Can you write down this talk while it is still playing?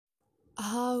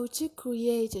how to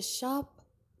create a shop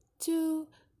to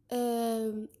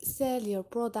sell your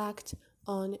product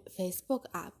on Facebook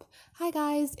app. Hi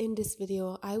guys, in this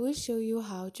video I will show you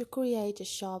how to create a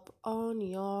shop on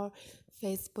your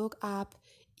Facebook app,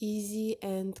 easy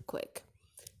and quick.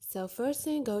 So first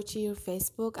thing, go to your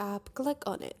Facebook app, click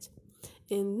on it,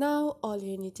 and now all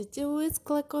you need to do is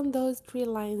click on those three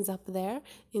lines up there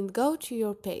and go to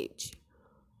your page.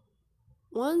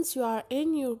 Once you are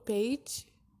in your page,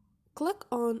 click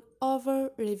on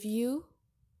overview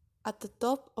at the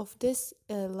top of this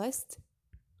list,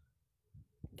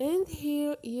 and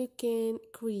here you can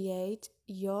create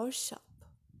your shop.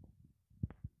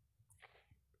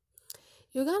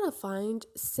 You're gonna find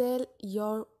sell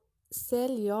your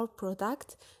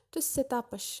product to set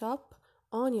up a shop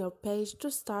on your page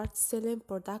to start selling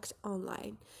product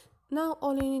online. Now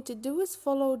all you need to do is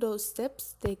follow those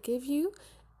steps they give you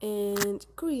and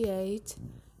create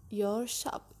your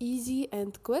shop, easy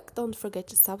and quick. Don't forget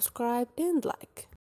to subscribe and like.